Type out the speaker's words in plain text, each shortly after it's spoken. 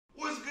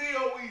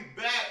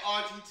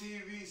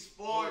TV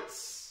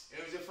Sports.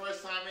 It was your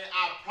first time in.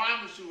 I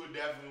promise you it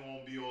definitely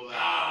won't be all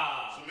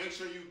that. So make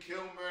sure you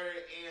kill,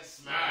 murder, and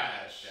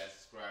smash that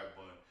subscribe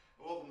button.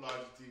 And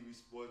welcome to TV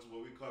Sports,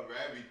 where we cover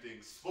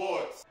everything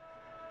sports.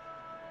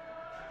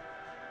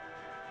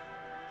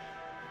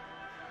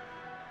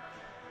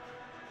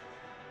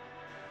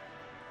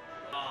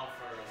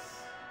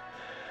 First.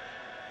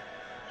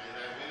 Is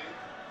that me?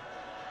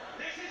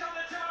 This is on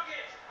the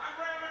target. And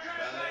Real Madrid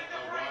have made the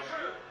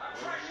breakthrough. A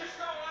precious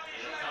goal on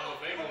his level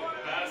for one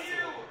of the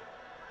new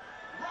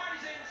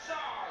rising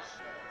stars.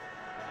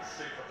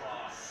 Super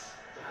pass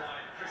to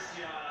find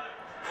Cristiano.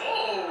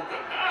 Oh,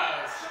 good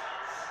pass.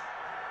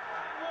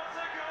 And what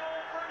a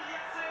goal from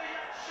Yasser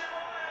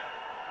Yatshimoyah.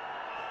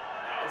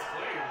 That was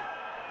clean.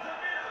 The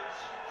minnows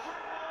from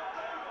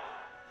Moldova.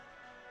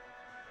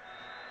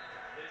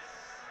 This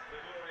the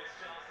glorious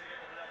chance to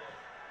get on level.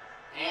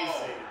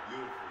 Easy.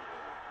 Beautiful.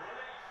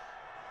 Relief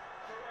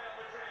for Real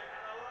Madrid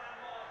and a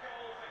landmark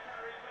goal for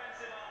Karim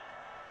Benzema.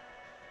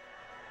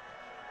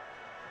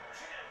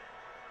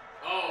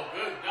 Oh,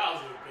 good. That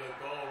was a good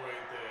goal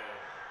right there.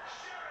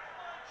 Sheriff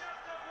might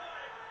just have won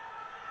it.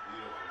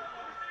 Beautiful. The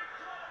most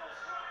incredible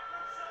strike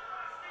from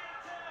Sebastian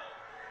Tell.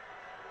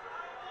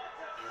 And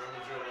what a You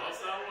remember Drew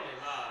lost that one or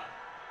not?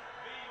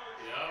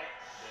 Yep,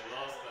 they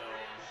lost that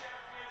one.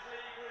 Champions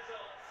League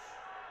results.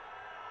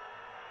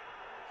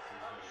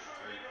 A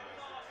truly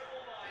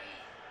remarkable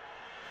night.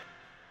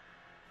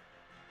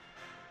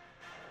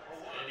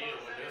 Idiot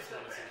win this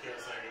one to secure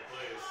second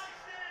place.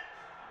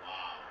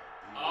 Wow.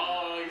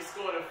 Oh, he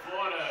scored it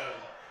for them.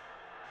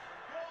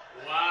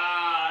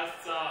 Wow,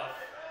 that's tough.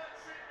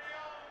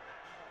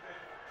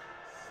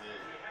 Sick.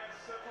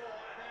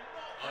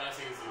 Oh, that's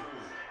easy. Ooh,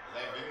 is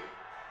that Vinny?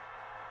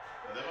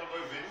 Is that my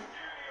boy Vinny?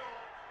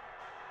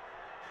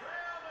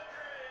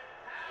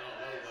 Oh,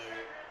 it looked like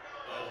it.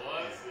 Oh, it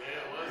was?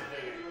 Yeah, it was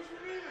big.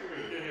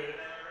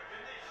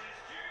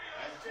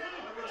 That's 20.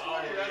 Number 20. Oh,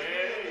 That's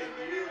yeah,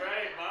 Vinny. you're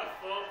right. My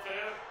fault,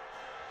 Pep.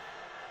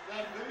 Is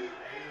that Vinny?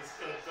 He just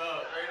cooked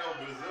up. There ain't no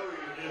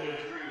Brazilian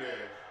three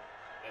there.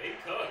 Yeah, he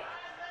cooked.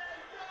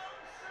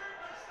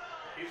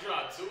 He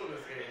dropped 2 in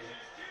this game.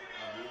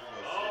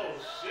 Oh,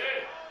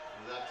 shit.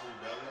 Was that too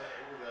Bella?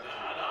 What was that?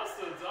 Nah, that was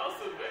the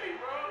Vinny,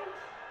 bro.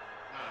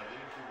 Nah, they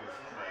didn't keep it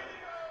somebody.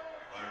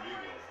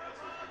 Rodrigo.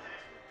 That's what keep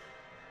it to.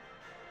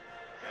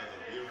 That's a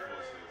beautiful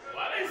assist.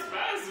 Why they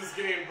smash this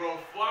game, bro?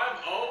 5-0? I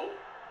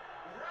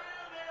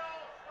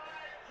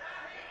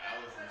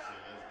was from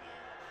seeing this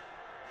game.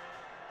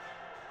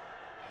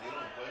 And you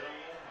don't play no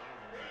more? I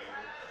don't remember.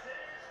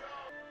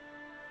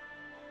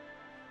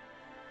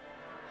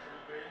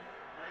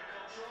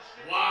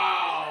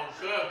 Wow,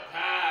 good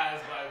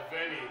pass by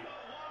Vinny.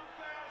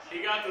 He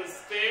got the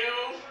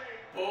steal.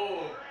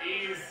 Boom,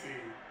 easy.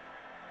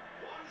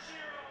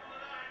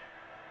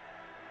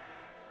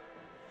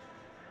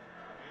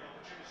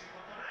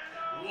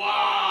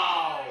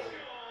 Wow.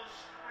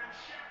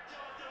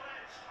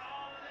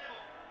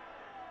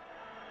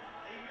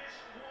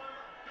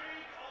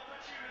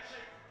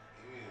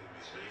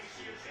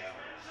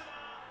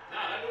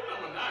 Nah, that new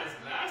number 9 is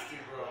nasty,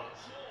 bro.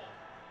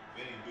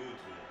 Vinny do it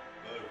to him.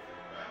 Good for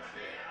him.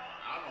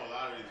 I don't know a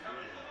lot of these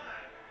people.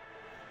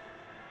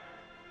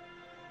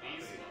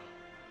 Easy.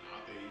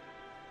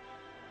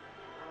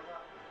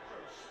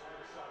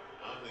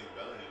 I don't think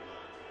Bellingham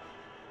was to him.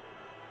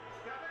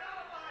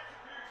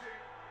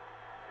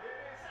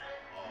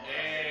 Oh,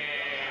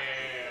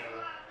 Damn.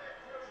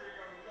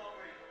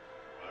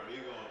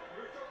 Rodrigo,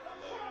 I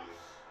love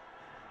this.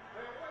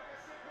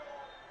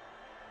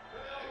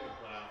 They been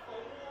putting out for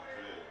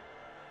Madrid.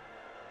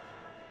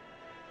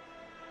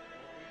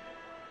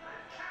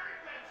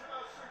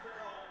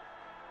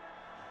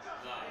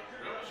 Nah,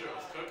 Real Madrid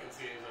was cooking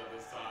teams at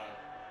this time.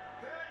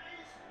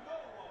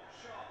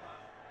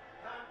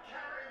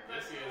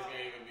 This year's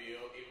game would be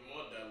even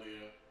more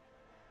deadlier.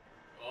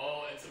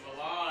 Oh, into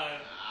Milan,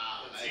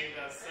 the team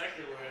that's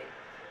second with.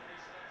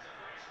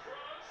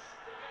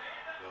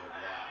 Go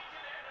block.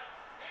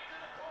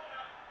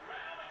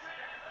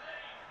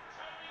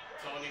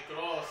 Tony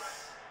Kroos.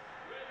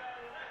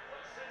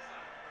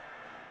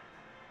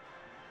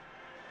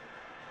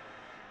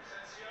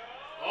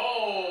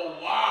 Oh,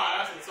 wow,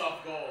 that's a tough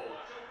goal.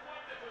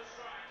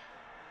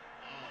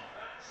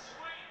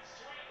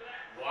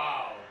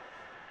 Wow.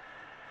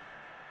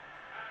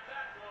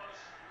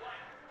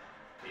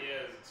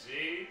 PSG.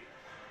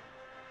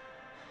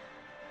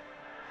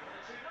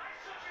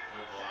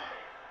 Good block.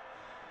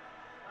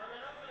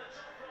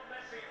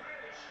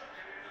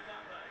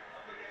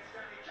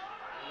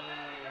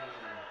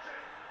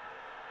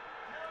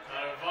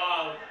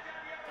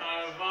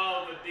 Carval,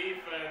 the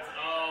defense.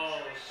 Oh,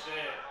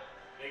 shit.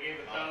 They gave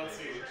the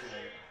penalty. Good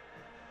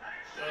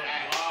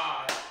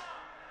block.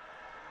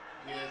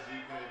 PSG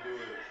couldn't do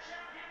it.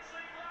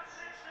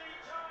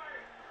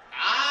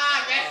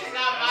 Ah, that shit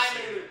got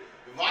violated.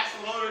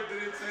 Barcelona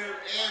did it to him,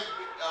 and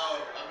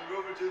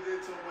Real Madrid did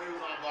it to him when he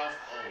was on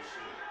Barcelona. Oh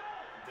shit.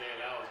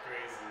 Damn, that was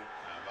crazy.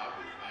 Nah,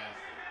 Bobby's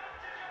nasty.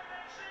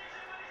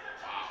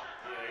 Wow.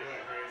 Yeah, he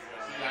went crazy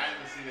on See, that. I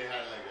didn't see they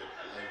had like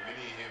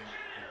Vinny and him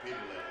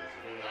competed like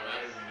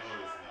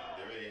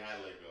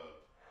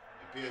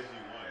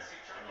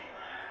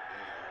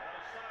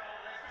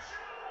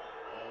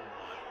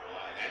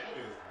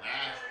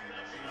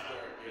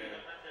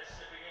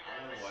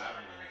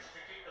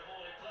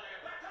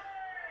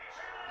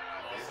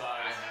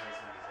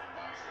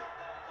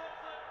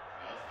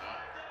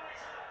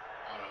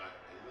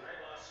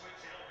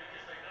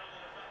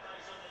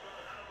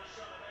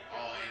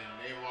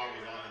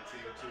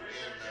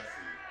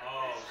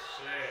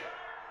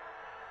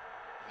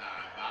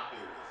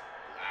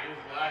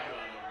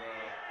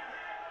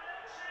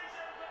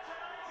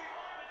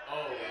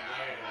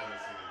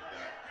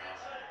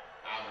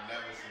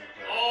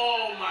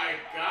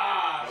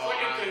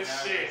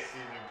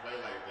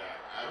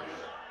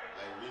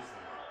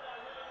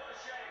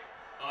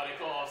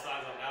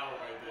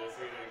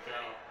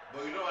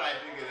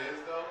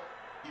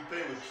he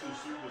played with two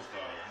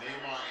superstars,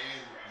 Neymar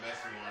and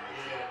Messi on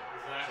his team.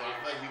 Exactly. So I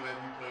feel like he might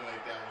be playing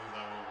like that when he's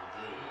on Real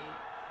Madrid.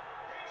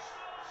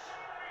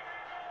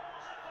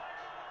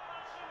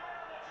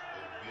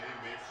 If Vinny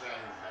makes that,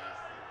 he's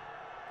nasty.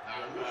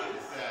 Now, who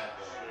is that,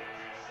 though?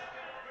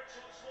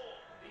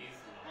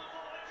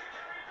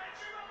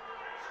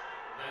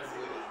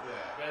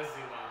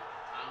 Benzema.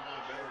 I'm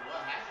not Benzema.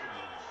 What happened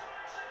to him?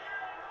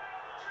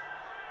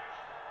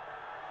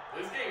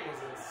 This game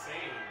was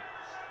insane.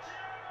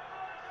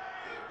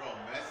 Yeah, bro,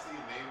 Messi,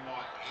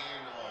 Neymar,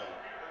 and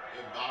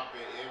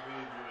Mbappe,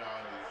 every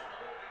Junior.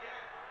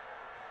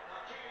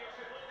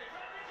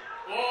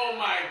 Oh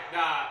my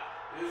god.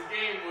 This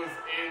game was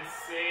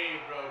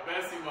insane, bro.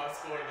 Benzema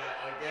scored that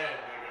again,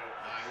 nigga.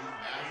 Nah, he's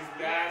nasty. He's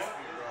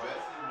nasty, bro.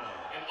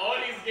 Benzema. And all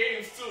these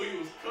games, too, he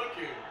was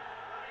cooking.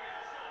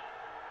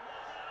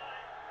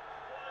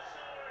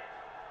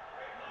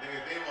 Nigga,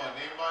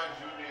 Neymar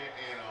Jr.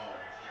 and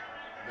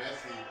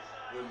Messi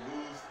would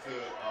lose to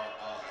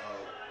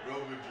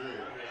Real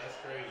Madrid. Yeah,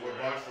 that's crazy. Or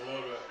right?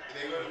 Barcelona.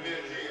 They would have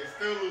been and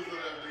still lose to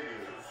them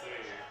niggas.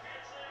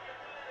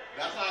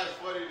 That's how it's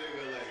funny,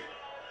 nigga. Like,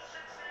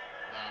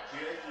 nah,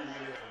 PSG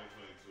really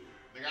 2022.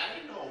 Nigga, I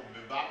didn't know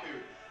Mbappe.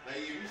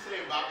 Like, if you say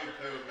Mbappe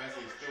play with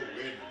Messi, he's still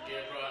winning.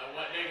 Yeah, bro.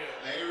 What, nigga?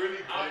 Like, it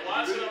really. I'm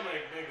watching him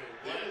like, nigga.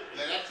 What?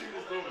 Like, that team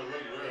is going to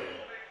look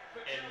real.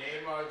 And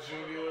Neymar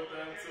Jr. with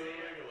them, too,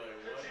 nigga. Like,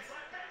 what?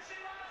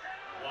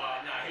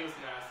 Wow, nah, he was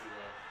nasty,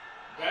 bro.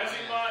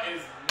 Benzema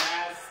is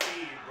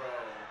nasty, bro.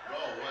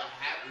 Bro, what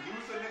happened? He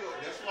was a nigga.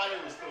 That's why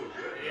they were still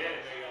good. Bro.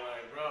 Yeah, nigga,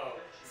 like,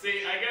 bro.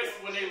 See, I guess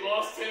when they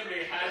lost him,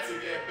 they had to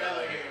get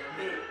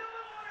Bellingham.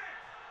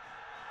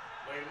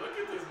 Like, look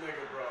at this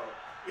nigga, bro.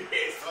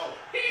 He's cold.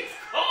 He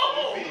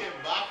beat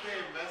Mbappe,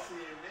 Messi,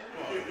 and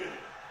Neymar.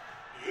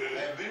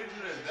 Like, Vinny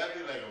Jr. is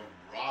definitely like a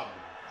Robin.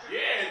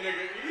 Yeah,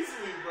 nigga,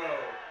 easily, bro.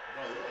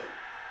 Bro, look.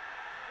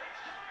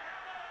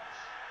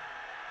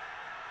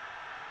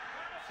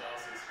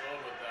 Chelsea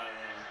scored with that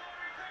one.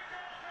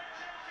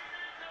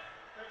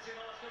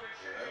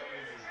 Yeah, that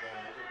means he's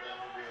done. Look at that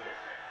video.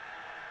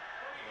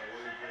 Like,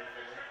 what he playing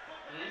for?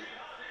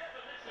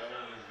 That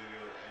one is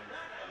video and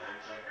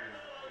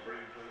what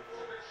he playing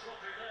for?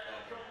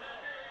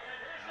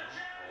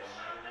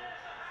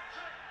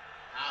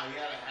 Ah, he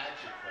had a hat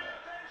trick for that.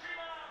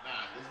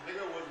 Nah, this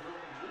nigga was Real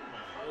Madrid,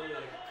 man. Oh,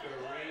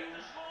 Kareem.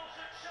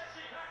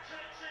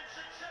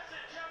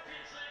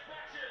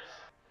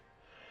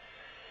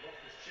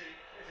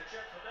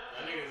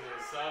 That nigga's in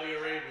Saudi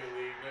Arabia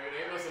League, nigga.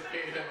 They must have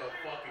paid him a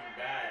fucking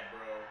bag,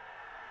 bro.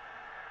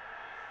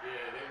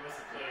 Yeah, they must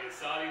have played.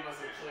 Saudi must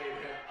have played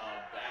him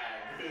a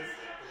bag.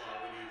 Come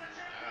on, we need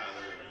you. I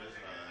gotta look at this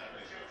one. That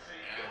nigga was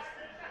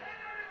nasty.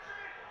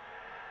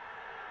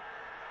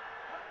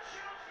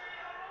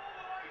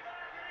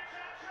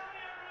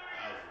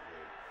 That was a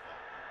good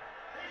fucking.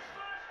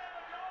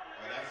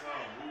 Oh, that's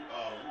Ruchi?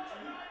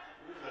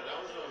 Who's that?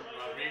 That was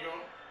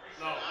Rodrigo?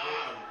 No,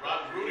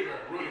 Rudiger.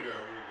 Rudiger.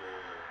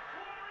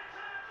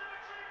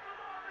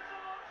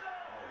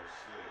 Oh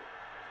shit.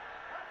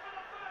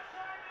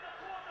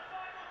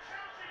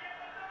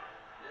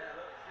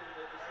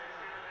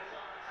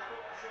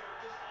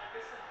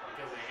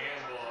 Because of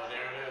handball,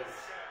 there it is.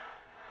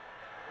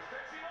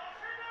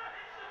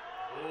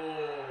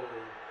 Oh.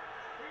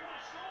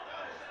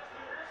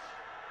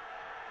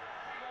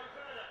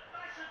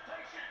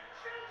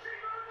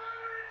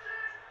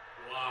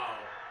 Wow,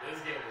 this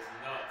game was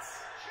nuts.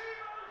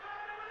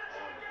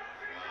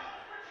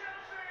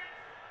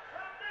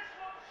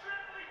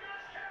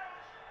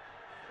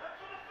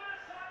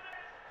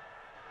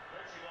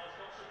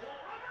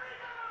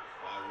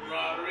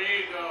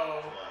 Rodrigo.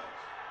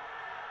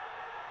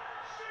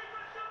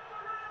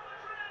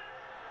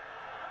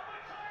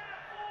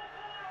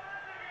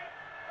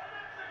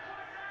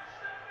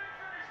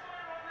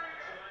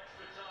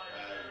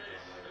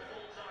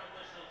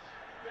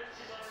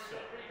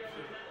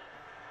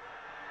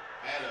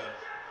 Header.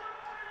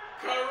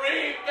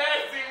 Kareem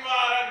Benzema,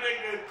 that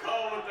nigga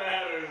cold with the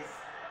headers.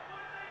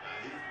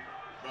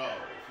 Bro,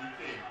 if he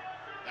came,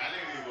 that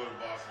nigga need to go to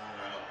Barcelona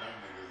to help them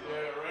niggas up.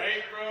 Yeah,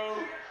 right,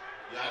 bro?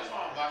 Yeah, I just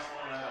want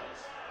Barcelona to have a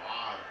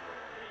squad, bro.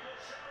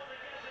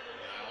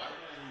 Yeah, why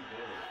can't he go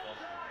to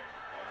fucking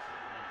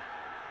Barcelona?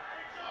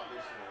 Y'all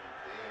bitch over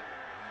there,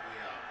 man. He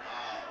out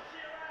loud.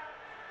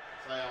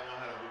 Tell y'all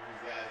want to have to whip his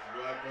ass. You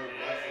want to go to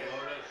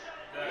Barcelona?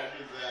 Whip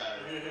his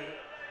ass.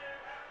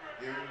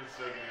 Give him the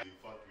second hand.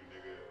 Fuck you,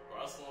 nigga.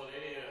 Barcelona,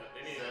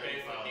 they need to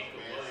pay for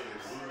Nico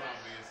Williams. Who's on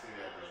Man City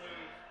at this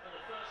time?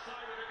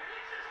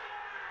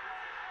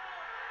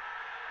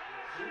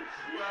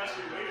 Who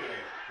actually made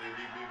it?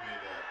 KDB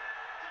made that.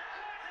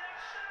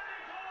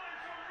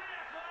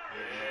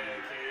 Yeah,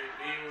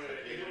 KDB with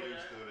it.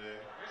 KDB's still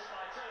there.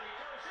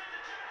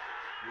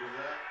 Who's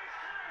that?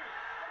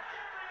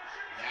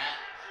 That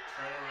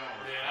turnaround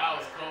was Yeah, that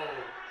was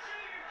cold.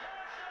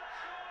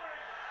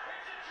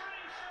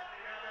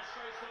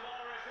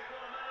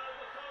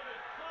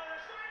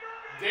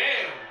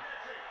 Damn!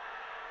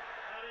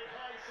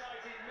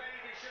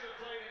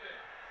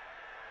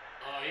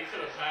 Oh, he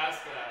could have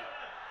passed that.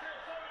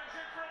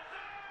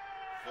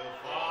 Phil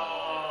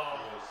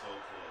was so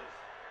close.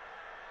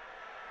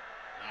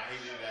 Nah, he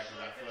did that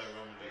because I feel like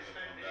Roman didn't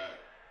come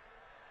back.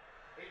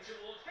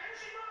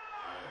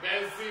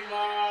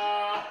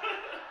 Benzema!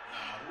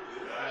 Nah, who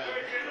is That that?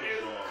 nigga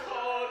is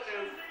cold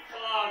as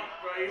fuck,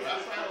 bro. Well,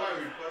 that's why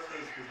I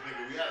requested this because,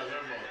 nigga, we gotta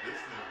learn about this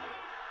nigga.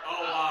 Oh,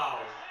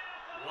 wow.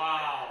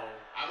 Wow.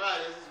 I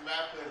bet this is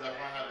mad players I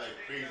probably have like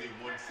crazy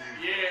one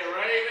season. Yeah,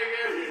 right,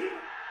 nigga?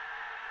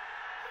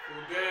 Who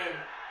then?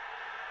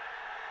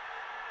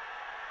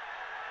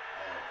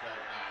 Oh, okay.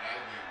 Nah,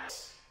 that game.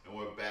 And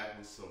we're back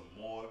with some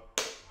more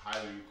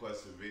highly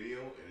requested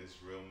video, and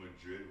it's Real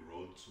Madrid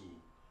Road to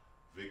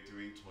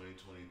Victory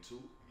 2022.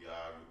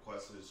 Y'all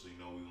requested it, so you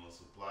know we're gonna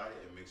supply it.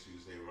 And make sure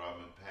you say Rob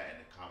and Pat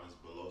in the comments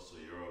below, so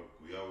your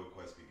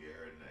request can get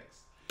heard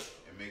next.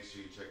 And make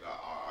sure you check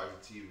out our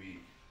RGTV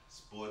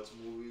sports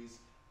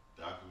movies,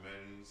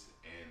 documentaries,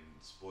 and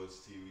sports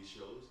TV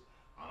shows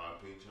on our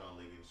Patreon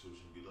link in the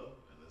description below.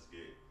 And let's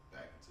get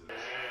back into the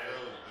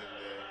Phil's been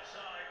there.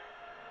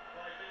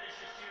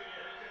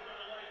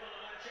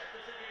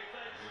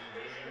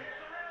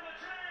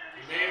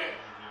 He made it.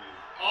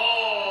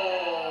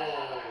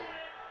 Oh!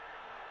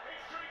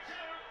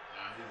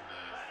 Nah, he's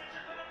nasty.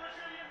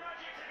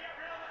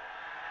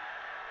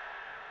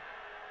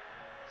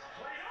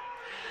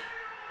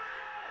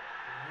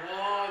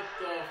 What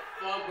the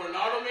fuck?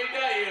 Bernardo made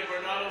that? Yeah,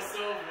 Bernardo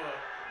Silva.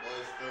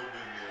 Boy's still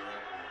been there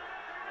right there.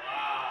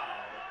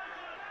 Wow.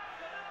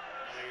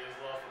 I think he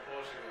just lost to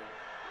Portugal.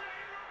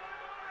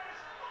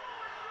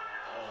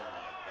 Oh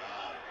my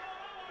god.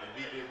 If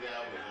he did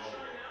that, it was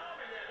over.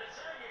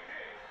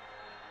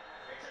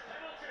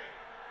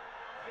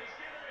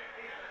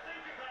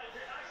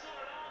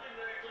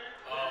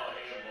 Oh,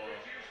 handball.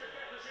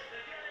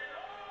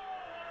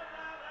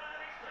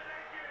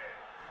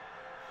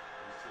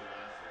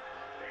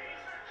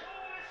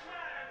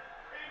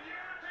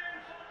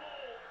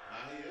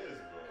 Nah, he is,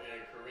 bro.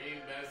 Yeah,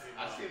 Kareem Benzema.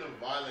 I seen him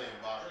violent in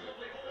boxing.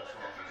 That's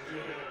what I'm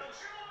saying.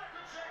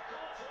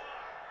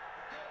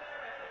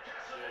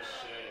 Good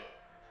shit.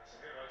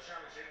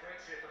 Challenging,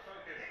 breaks here for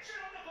Foden. Hits it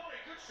on the volley,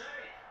 good save.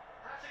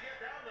 Had to get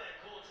down there,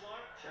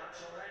 Courtois.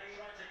 Chance already.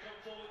 Trying to come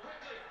forward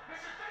quickly.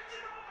 Misses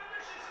Benzema,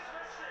 Vinicius has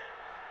missed it.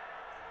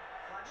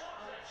 What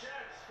a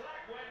chance.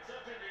 Flag went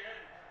up in the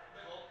end.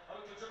 Middle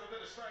opens up a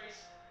bit of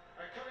space.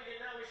 And coming in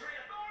now is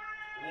Riyad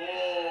Mahrez.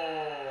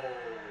 Whoa.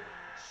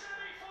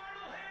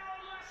 Semi-final hero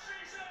last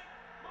season.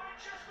 Might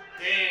just be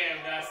the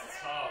Damn, that's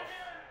tough.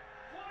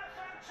 What a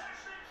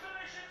fantastic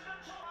finish into the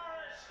top.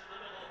 Mahrez in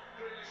the middle.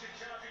 Grealish is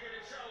charging it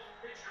himself.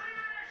 It's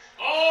Grealish.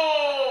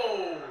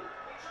 Oh!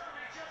 It's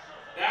only just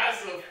off the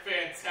That's a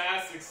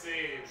fantastic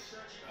save.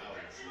 That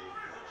was good.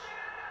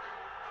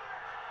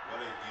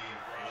 What a game.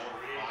 4-5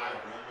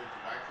 Real Madrid.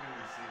 Why couldn't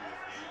we see this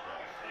game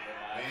back?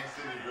 Man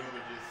City Real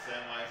Madrid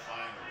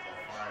semi-finals or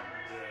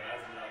finals. Yeah,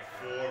 that's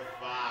nuts.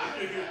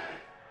 4-5.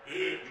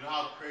 You know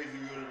how crazy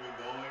we would have been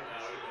going?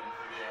 Nah, we wouldn't.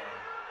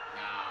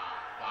 Yeah. Nah,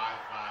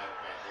 5-5,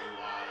 Pat. They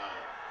wild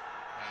out.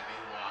 Pat, they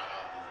wild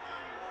out this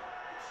game.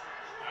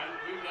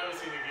 We've never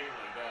seen a game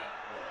like that.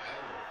 Bro, I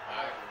don't know.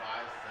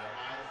 5-5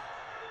 semis.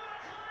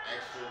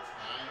 Extra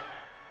time.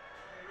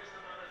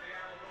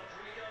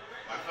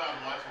 I thought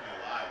I'm watching it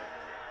live.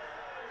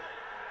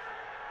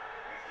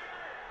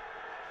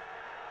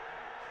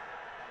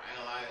 I ain't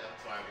gonna lie, I'm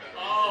sorry, man.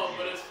 Oh,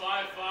 but it's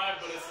 5-5,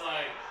 but it's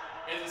like,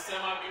 it's a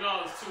semi, you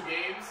know, it's 2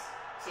 games,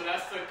 so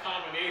that's the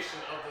combination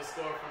of the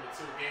score from the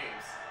 2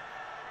 games.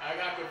 I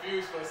got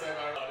confused for a second,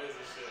 I don't know, this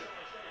is shit.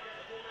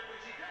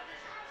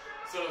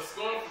 So the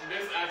score from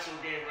this actual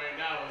game right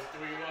now is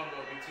 3-1,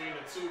 but between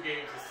the 2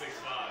 games is 6-5.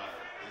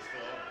 It's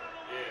still over.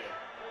 Yeah.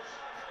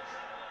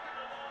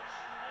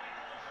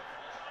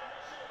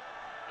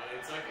 And they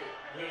took it.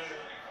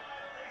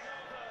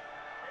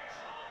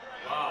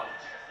 Wow.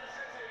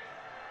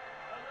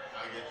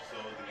 I get you, so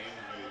the game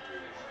is really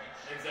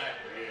 3-1.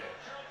 Exactly, yeah.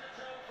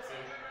 So,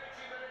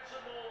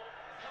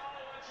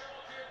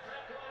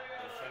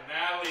 the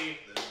finale,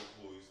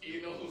 Liverpool is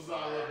you know who's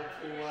on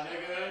Liverpool, my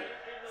nigga?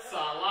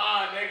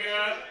 Salah, nigga.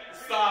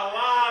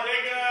 Salah,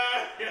 nigga.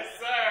 Yes,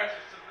 sir.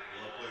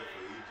 We'll play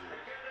for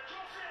Egypt.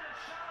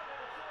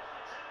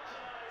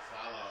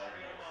 Salah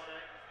almost.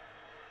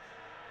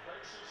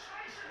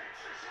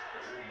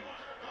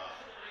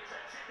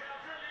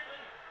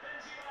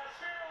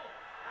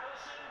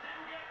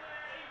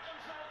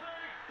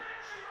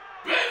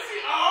 Benzi,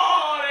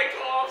 oh, they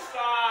call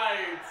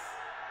offsides.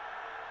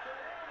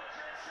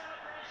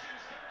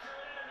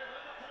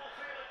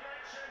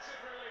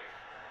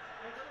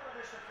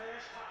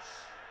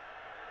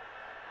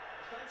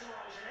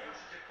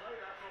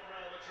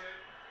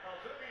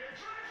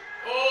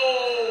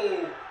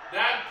 Oh,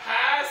 that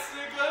pass,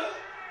 nigga.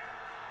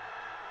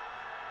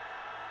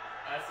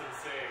 That's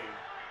insane.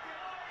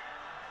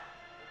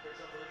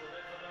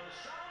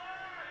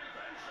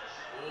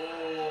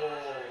 Oh.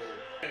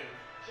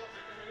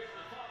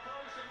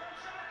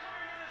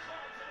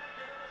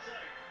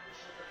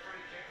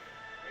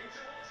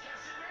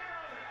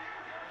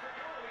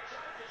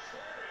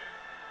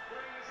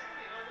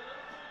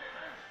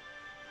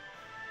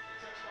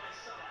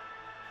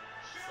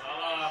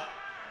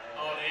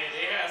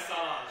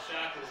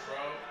 this,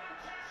 bro.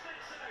 Fantastic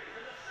save,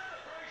 and the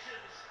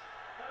celebrations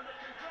and the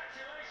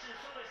congratulations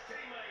from his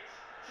teammates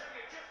tell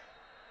you just.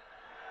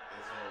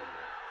 It's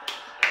over.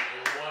 And they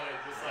won it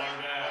just like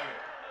that.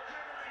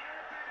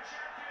 European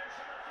champions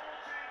for the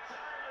 14th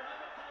time, and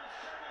Liverpool's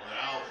treble.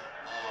 Without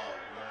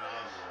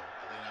Ronaldo,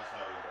 I think that's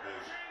why it was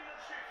big.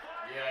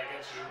 Yeah, I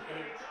get you.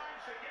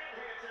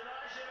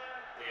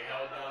 They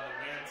held down the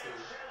mantle.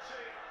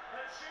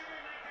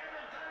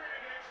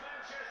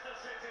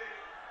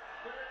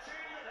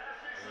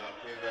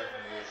 They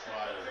definitely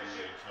inspired to be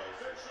in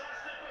Chelsea. That's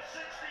lasted for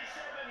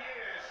 67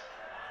 years.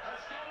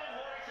 Has gone and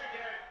won it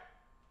again.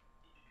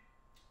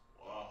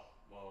 Wow.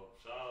 Well,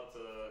 shout out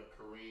to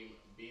Kareem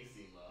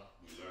Benzema.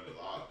 We learned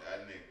a lot.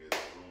 That nigga is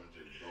ruined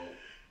your dope.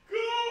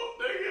 Cool,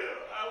 nigga.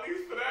 At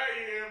least for that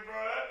year, bro.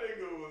 That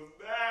nigga was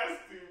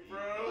nasty,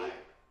 bro.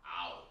 Like,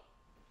 out.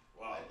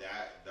 Wow. Like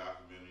that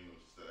documentary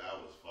that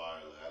was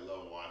fire. Like, I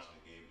love watching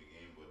the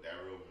game, but that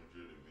Real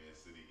Madrid and Man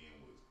City game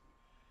was,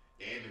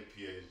 and the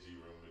PSG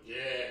Real Madrid.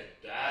 Yeah,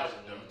 that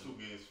one. Them two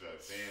games for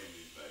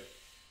families. Like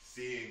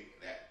seeing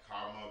that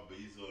Karma,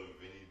 Bezo, and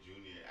Vinny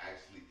Jr.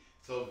 actually.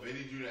 So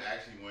Vinny Jr.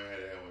 actually went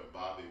head to head with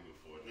Bobby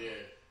before.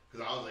 Yeah.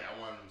 Because I was like, I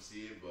wanted them to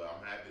see it, but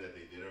I'm happy that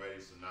they did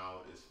already. So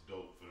now it's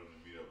dope for them to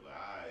meet up. Like,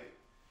 alright,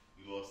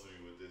 you lost to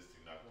me with this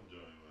team. Now come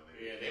join me, my nigga.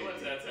 Yeah, they went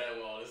to that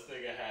time. Well, this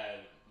nigga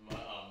had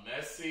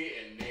Messi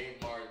and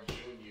Neymar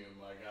Jr.,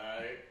 my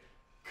guy.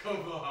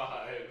 Come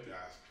on.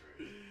 That's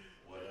crazy.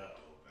 What a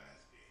dope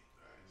ass game,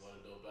 guys. What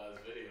a dope ass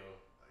video.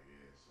 Like,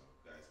 yeah, so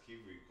guys,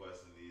 keep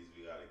requesting these.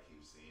 We gotta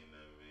keep seeing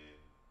them, man.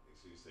 Make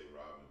sure you say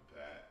Robin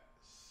Pat.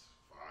 It's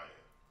fire.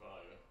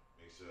 Fire.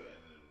 Make sure,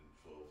 and then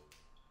for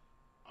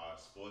our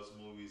sports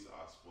movies,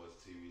 our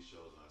sports TV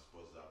shows, and our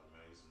sports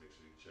documentaries, make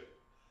sure you check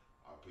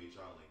our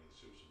Patreon link in the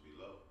description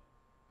below.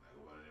 And I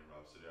go by the name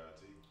Rob City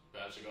RT.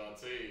 Patrick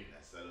RT.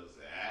 That settles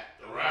it at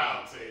The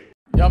Round Table.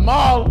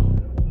 Yamal.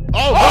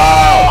 Oh!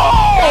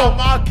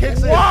 Yamal kicks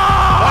it.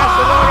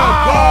 Barcelona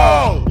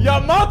goal.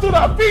 Yamal to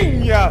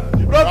Rafinha.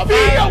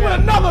 Rafinha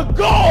with another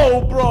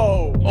goal,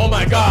 bro. Oh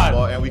my God.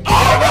 And we Oh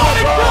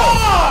my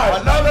God.